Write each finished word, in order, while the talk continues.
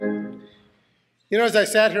You know, as I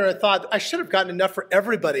sat here, I thought I should have gotten enough for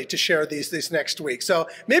everybody to share these next week. So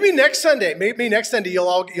maybe next Sunday, you'll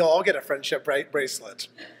all get a friendship bracelet.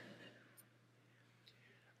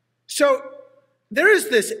 So there is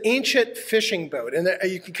this ancient fishing boat, and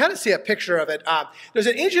you can kind of see a picture of it. There's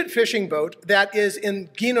an ancient fishing boat that is in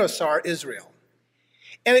Ginosar, Israel.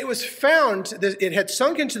 And it was found, it had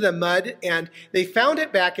sunk into the mud, and they found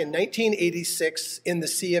it back in 1986 in the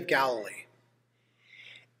Sea of Galilee.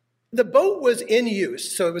 The boat was in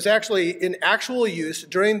use, so it was actually in actual use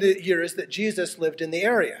during the years that Jesus lived in the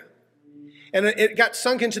area. And it got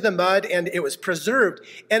sunk into the mud, and it was preserved,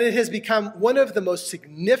 and it has become one of the most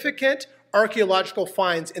significant archaeological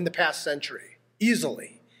finds in the past century,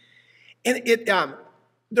 easily. And it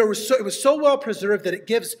was so well preserved that it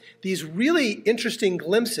gives these really interesting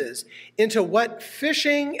glimpses into what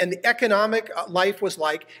fishing and the economic life was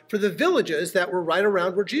like for the villages that were right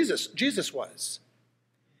around where Jesus was.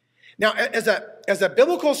 Now, as a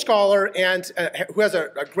biblical scholar and who has a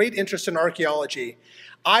great interest in archaeology,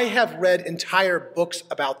 I have read entire books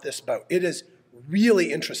about this boat. It is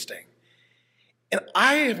really interesting. And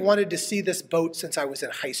I have wanted to see this boat since I was in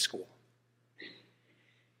high school.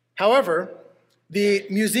 However, the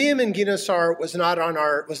museum in Ginosar was not on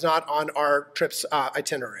our trip's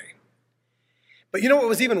itinerary. But you know what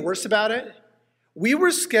was even worse about it? We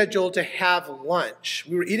were scheduled to have lunch.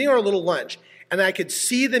 We were eating our little lunch, and I could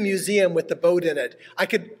see the museum with the boat in it. I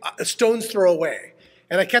could a stone's throw away.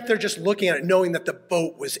 And I kept there just looking at it, knowing that the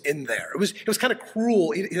boat was in there. It was kind of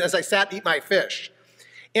cruel as I sat and eat my fish.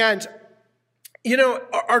 And, you know,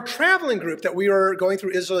 our traveling group that we were going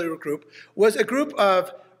through, Israel group, was a group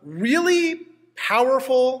of really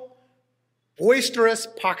powerful, boisterous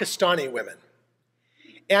Pakistani women.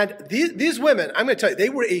 And these women, I'm going to tell you, they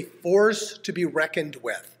were a force to be reckoned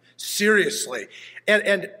with, seriously.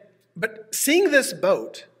 But seeing this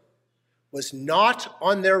boat was not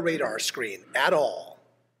on their radar screen at all.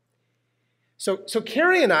 So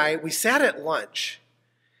Carrie and I, we sat at lunch,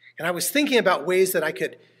 and I was thinking about ways that I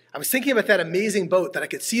was thinking about that amazing boat that I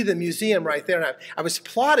could see the museum right there, and I was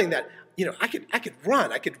plotting that, you know, I could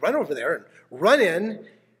run over there and run in,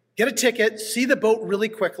 get a ticket, see the boat really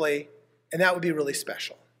quickly, and that would be really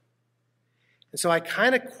special. And so I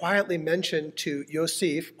kind of quietly mentioned to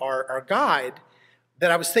Yosef, our guide,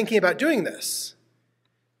 that I was thinking about doing this.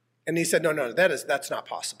 And he said, no, that's not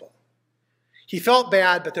possible. He felt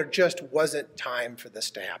bad, but there just wasn't time for this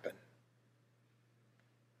to happen.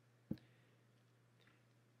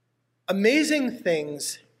 Amazing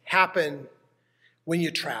things happen when you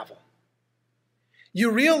travel. You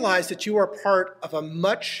realize that you are part of a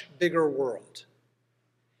much bigger world.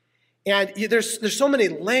 And there's so many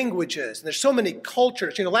languages, and there's so many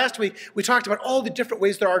cultures. You know, last week we talked about all the different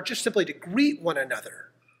ways there are just simply to greet one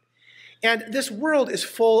another. And this world is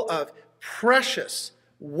full of precious,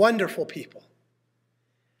 wonderful people.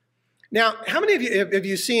 Now, how many of you have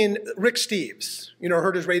you seen Rick Steves? You know,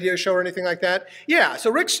 heard his radio show or anything like that? Yeah,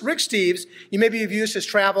 so Rick Steves, you maybe have used his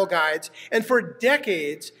travel guides, and for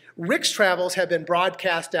decades, Rick's travels have been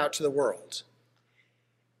broadcast out to the world.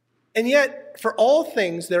 And yet, for all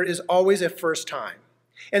things, there is always a first time.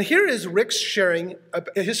 And here is Rick sharing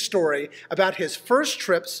his story about his first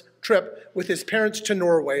trip with his parents to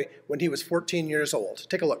Norway when he was 14 years old.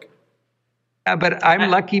 Take a look. Yeah, but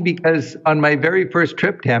I'm lucky because on my very first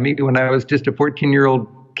trip, Tammy, when I was just a 14-year-old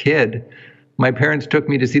kid, my parents took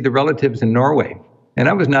me to see the relatives in Norway. And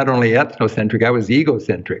I was not only ethnocentric, I was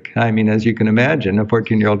egocentric. I mean, as you can imagine, a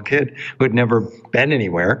 14-year-old kid who had never been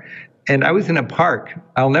anywhere. And I was in a park.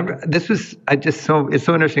 It's so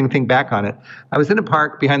interesting to think back on it. I was in a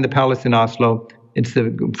park behind the palace in Oslo. It's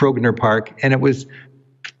the Frogner Park, and it was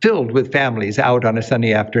filled with families out on a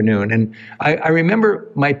sunny afternoon. And I remember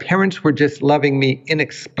my parents were just loving me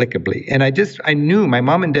inexplicably. And I knew my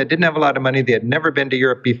mom and dad didn't have a lot of money. They had never been to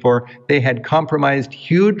Europe before. They had compromised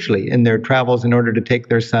hugely in their travels in order to take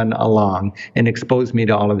their son along and expose me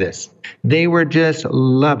to all of this. They were just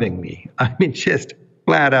loving me. I mean, just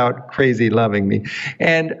flat out crazy loving me.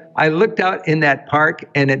 And I looked out in that park,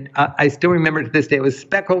 and I still remember to this day, it was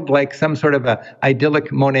speckled like some sort of a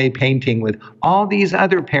idyllic Monet painting with all these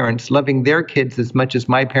other parents loving their kids as much as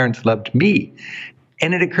my parents loved me.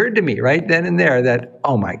 And it occurred to me right then and there that,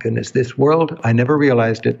 oh my goodness, this world, I never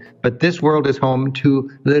realized it, but this world is home to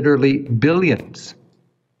literally billions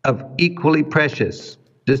of equally precious,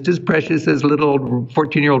 just as precious as little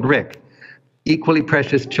 14-year-old Rick, equally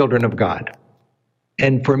precious children of God.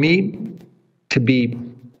 And for me to be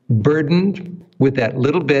burdened with that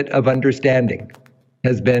little bit of understanding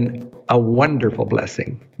has been a wonderful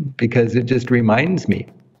blessing, because it just reminds me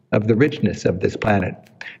of the richness of this planet.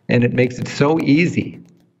 And it makes it so easy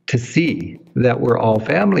to see that we're all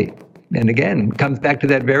family. And again, it comes back to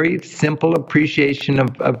that very simple appreciation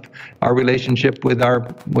of our relationship with our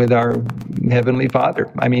Heavenly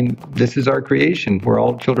Father. I mean, this is our creation. We're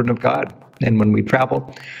all children of God. And when we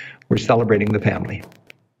travel, we're celebrating the family.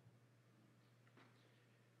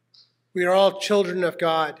 We are all children of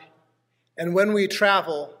God. And when we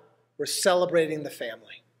travel, we're celebrating the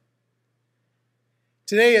family.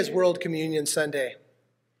 Today is World Communion Sunday.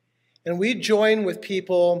 And we join with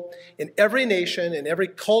people in every nation, in every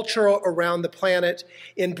culture around the planet,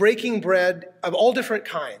 in breaking bread of all different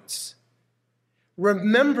kinds.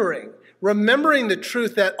 Remembering the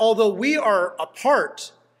truth that although we are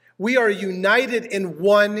apart, we are united in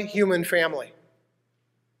one human family. It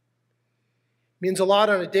means a lot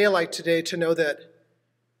on a day like today to know that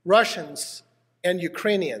Russians and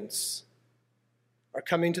Ukrainians are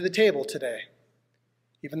coming to the table today,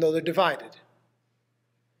 even though they're divided.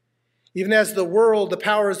 Even as the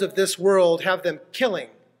powers of this world have them killing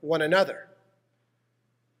one another,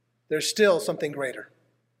 there's still something greater.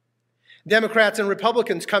 Democrats and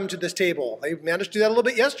Republicans come to this table. They managed to do that a little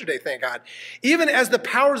bit yesterday, thank God. Even as the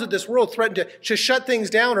powers of this world threaten to shut things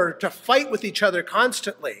down or to fight with each other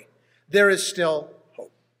constantly, there is still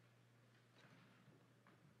hope.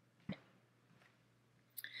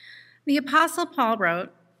 The Apostle Paul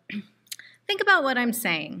wrote, "Think about what I'm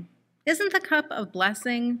saying. Isn't the cup of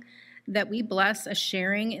blessing that we bless a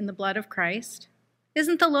sharing in the blood of Christ?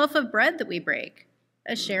 Isn't the loaf of bread that we break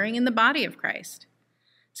a sharing in the body of Christ?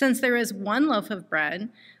 Since there is one loaf of bread,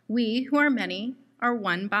 we who are many are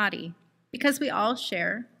one body, because we all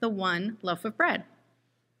share the one loaf of bread."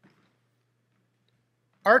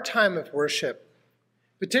 Our time of worship,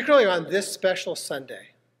 particularly on this special Sunday,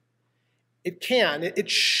 it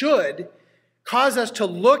should cause us to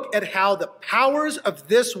look at how the powers of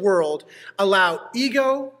this world allow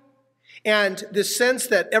ego and the sense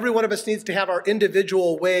that every one of us needs to have our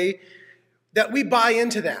individual way, that we buy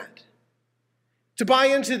into that. To buy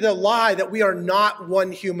into the lie that we are not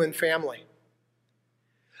one human family.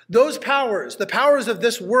 Those powers, the powers of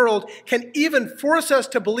this world, can even force us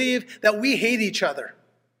to believe that we hate each other.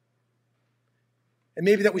 And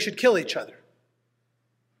maybe that we should kill each other.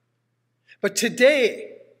 But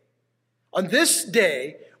today, on this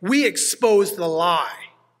day, we expose the lie.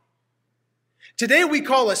 Today we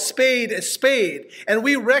call a spade, and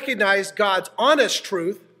we recognize God's honest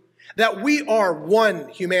truth that we are one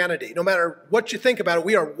humanity. No matter what you think about it,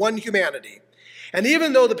 we are one humanity. And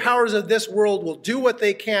even though the powers of this world will do what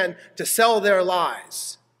they can to sell their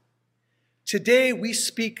lies, today we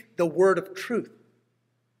speak the word of truth,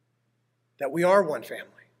 that we are one family.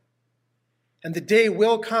 And the day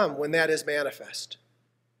will come when that is manifest.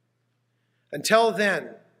 Until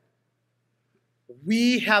then,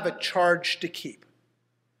 we have a charge to keep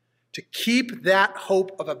that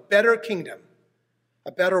hope of a better kingdom,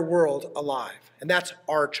 a better world alive. And that's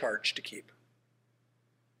our charge to keep.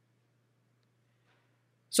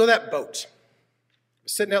 So that boat,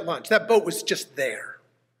 sitting at lunch, that boat was just there.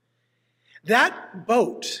 That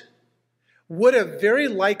boat would have very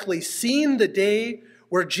likely seen the day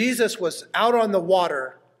where Jesus was out on the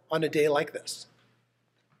water on a day like this.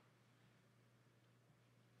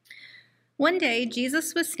 One day,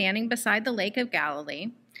 Jesus was standing beside the Lake of Galilee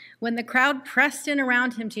when the crowd pressed in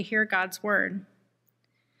around him to hear God's word.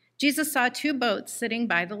 Jesus saw two boats sitting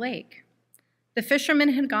by the lake. The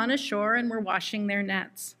fishermen had gone ashore and were washing their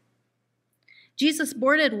nets. Jesus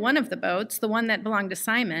boarded one of the boats, the one that belonged to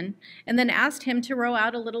Simon, and then asked him to row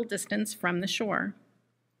out a little distance from the shore.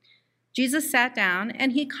 Jesus sat down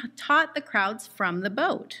and he taught the crowds from the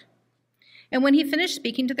boat. And when he finished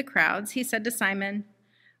speaking to the crowds, he said to Simon,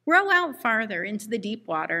 "Row out farther into the deep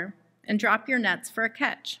water and drop your nets for a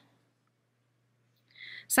catch."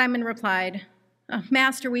 Simon replied, "Oh,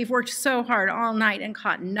 Master, we've worked so hard all night and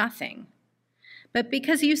caught nothing. But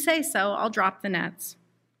because you say so, I'll drop the nets."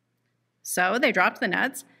 So they dropped the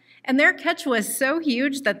nets, and their catch was so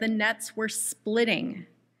huge that the nets were splitting.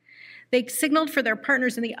 They signaled for their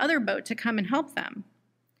partners in the other boat to come and help them.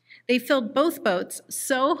 They filled both boats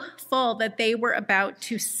so full that they were about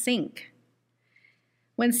to sink.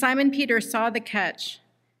 When Simon Peter saw the catch,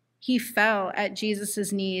 he fell at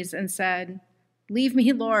Jesus' knees and said, "Leave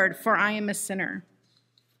me, Lord, for I am a sinner."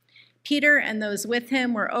 Peter and those with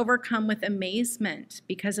him were overcome with amazement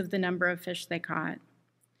because of the number of fish they caught.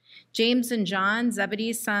 James and John,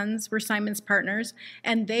 Zebedee's sons, were Simon's partners,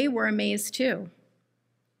 and they were amazed too.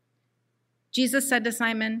 Jesus said to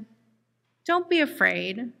Simon, "Don't be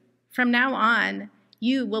afraid. From now on,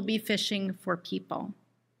 you will be fishing for people."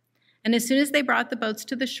 And as soon as they brought the boats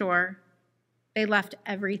to the shore, they left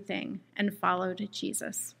everything and followed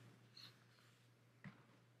Jesus.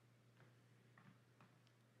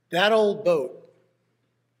 That old boat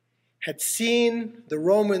had seen the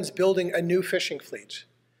Romans building a new fishing fleet.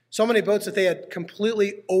 So many boats that they had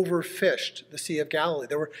completely overfished the Sea of Galilee.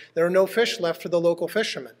 There were no fish left for the local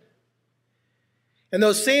fishermen. And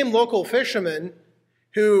those same local fishermen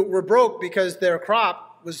who were broke because their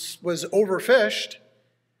crop was overfished,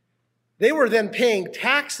 they were then paying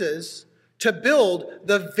taxes to build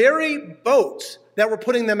the very boats that were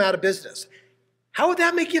putting them out of business. How would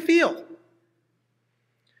that make you feel?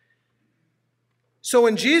 So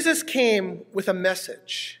when Jesus came with a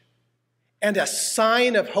message and a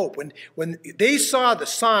sign of hope, when they saw the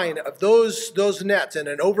sign of those nets in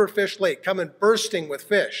an overfished lake coming bursting with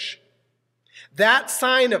fish, that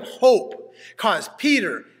sign of hope caused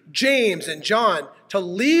Peter, James, and John to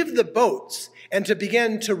leave the boats and to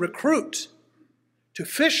begin to recruit, to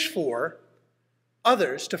fish for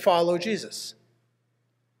others to follow Jesus.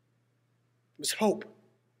 It was hope.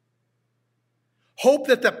 Hope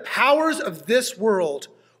that the powers of this world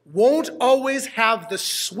won't always have the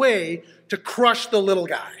sway to crush the little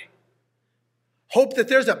guy. Hope that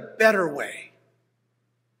there's a better way.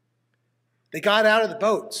 They got out of the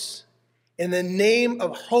boats in the name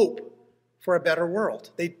of hope for a better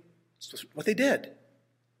world. That's what they did.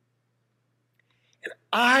 And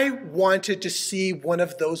I wanted to see one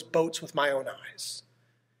of those boats with my own eyes.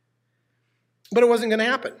 But it wasn't going to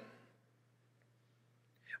happen.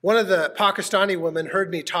 One of the Pakistani women heard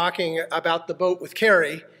me talking about the boat with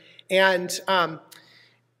Carrie, and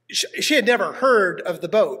she had never heard of the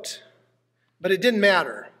boat, but it didn't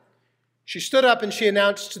matter. She stood up and she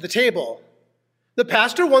announced to the table, "The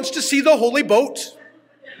pastor wants to see the holy boat."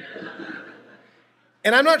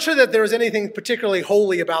 And I'm not sure that there was anything particularly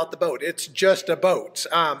holy about the boat. It's just a boat.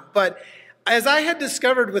 But as I had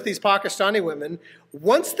discovered with these Pakistani women,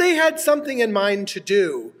 once they had something in mind to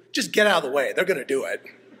do, just get out of the way. They're going to do it.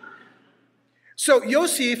 So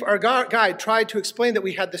Yosef, our guide, tried to explain that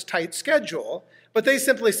we had this tight schedule, but they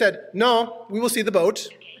simply said, "No, we will see the boat."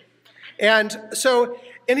 And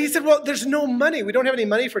he said, "Well, there's no money. We don't have any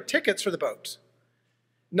money for tickets for the boat."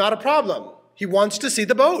 Not a problem. He wants to see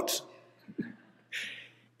the boat.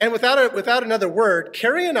 And without another word,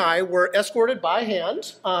 Carrie and I were escorted by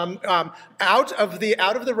hand out of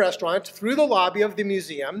the restaurant through the lobby of the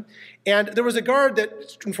museum, and there was a guard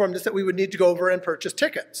that informed us that we would need to go over and purchase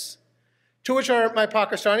tickets. To which my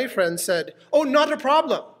Pakistani friend said, "Oh, not a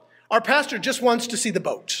problem. Our pastor just wants to see the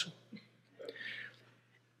boat."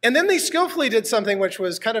 And then they skillfully did something which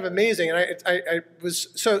was kind of amazing. And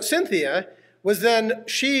Cynthia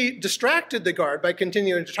she distracted the guard by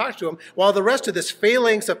continuing to talk to him, while the rest of this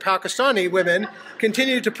phalanx of Pakistani women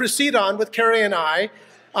continued to proceed on with Carrie and I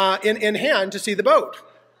in hand to see the boat.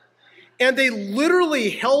 And they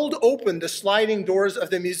literally held open the sliding doors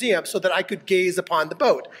of the museum so that I could gaze upon the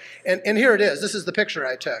boat. And here it is. This is the picture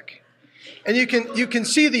I took. And you can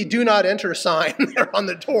see the "Do Not Enter" sign there on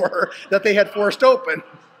the door that they had forced open.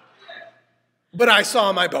 But I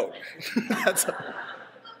saw my boat.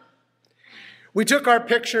 We took our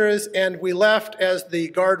pictures and we left as the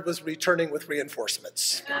guard was returning with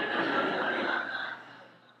reinforcements.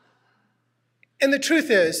 And the truth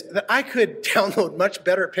is that I could download much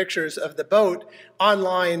better pictures of the boat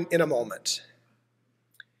online in a moment.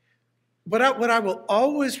 But what I will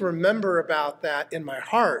always remember about that in my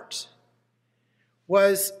heart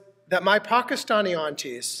was that my Pakistani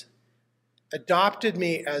aunties adopted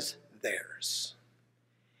me as theirs.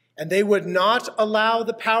 And they would not allow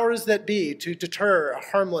the powers that be to deter a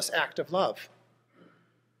harmless act of love.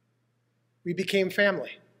 We became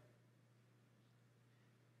family.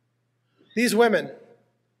 These women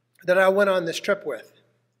that I went on this trip with,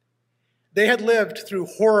 they had lived through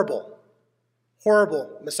horrible,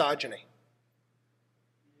 horrible misogyny.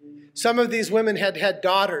 Some of these women had had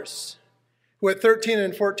daughters who at 13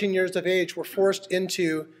 and 14 years of age were forced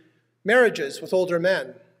into marriages with older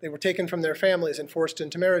men. They were taken from their families and forced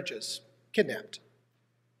into marriages, kidnapped.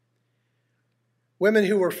 Women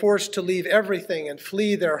who were forced to leave everything and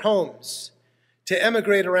flee their homes, to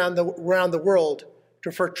emigrate around the world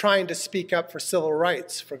for trying to speak up for civil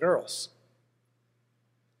rights for girls.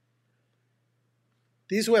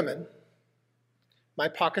 These women, my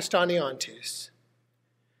Pakistani aunties,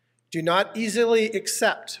 do not easily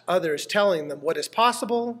accept others telling them what is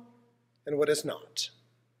possible and what is not.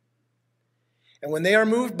 And when they are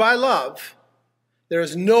moved by love, there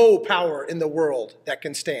is no power in the world that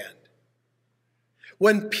can stand.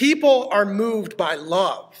 When people are moved by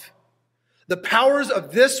love, the powers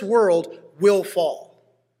of this world will fall.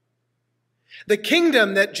 The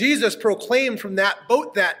kingdom that Jesus proclaimed from that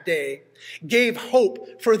boat that day gave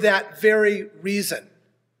hope for that very reason.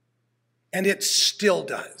 And it still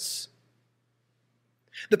does.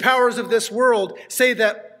 The powers of this world say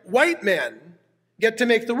that white men get to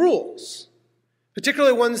make the rules,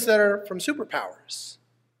 particularly ones that are from superpowers.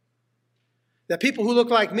 That people who look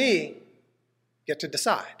like me get to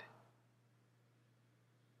decide.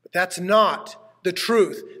 But that's not the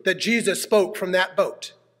truth that Jesus spoke from that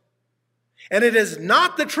boat. And it is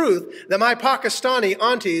not the truth that my Pakistani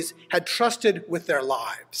aunties had trusted with their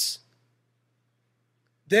lives.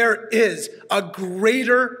 There is a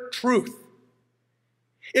greater truth.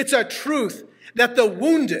 It's a truth that the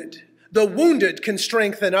wounded can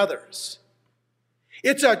strengthen others.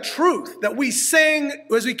 It's a truth that we sang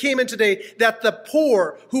as we came in today, that the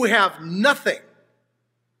poor who have nothing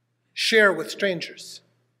share with strangers.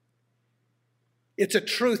 It's a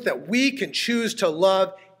truth that we can choose to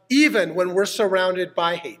love even when we're surrounded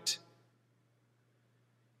by hate.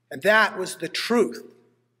 And that was the truth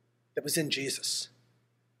that was in Jesus.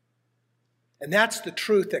 And that's the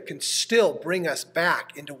truth that can still bring us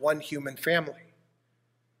back into one human family.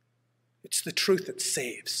 It's the truth that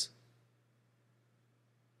saves.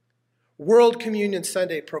 World Communion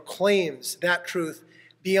Sunday proclaims that truth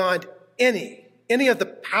beyond any of the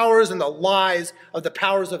powers and the lies of the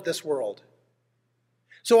powers of this world.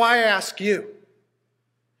 So I ask you,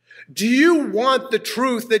 do you want the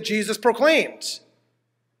truth that Jesus proclaimed?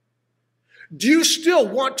 Do you still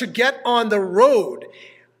want to get on the road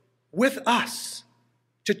with us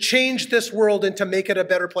to change this world and to make it a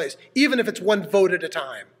better place, even if it's one vote at a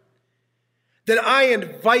time? Then I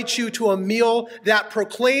invite you to a meal that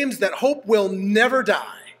proclaims that hope will never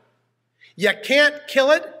die. You can't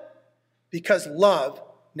kill it because love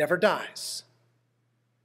never dies.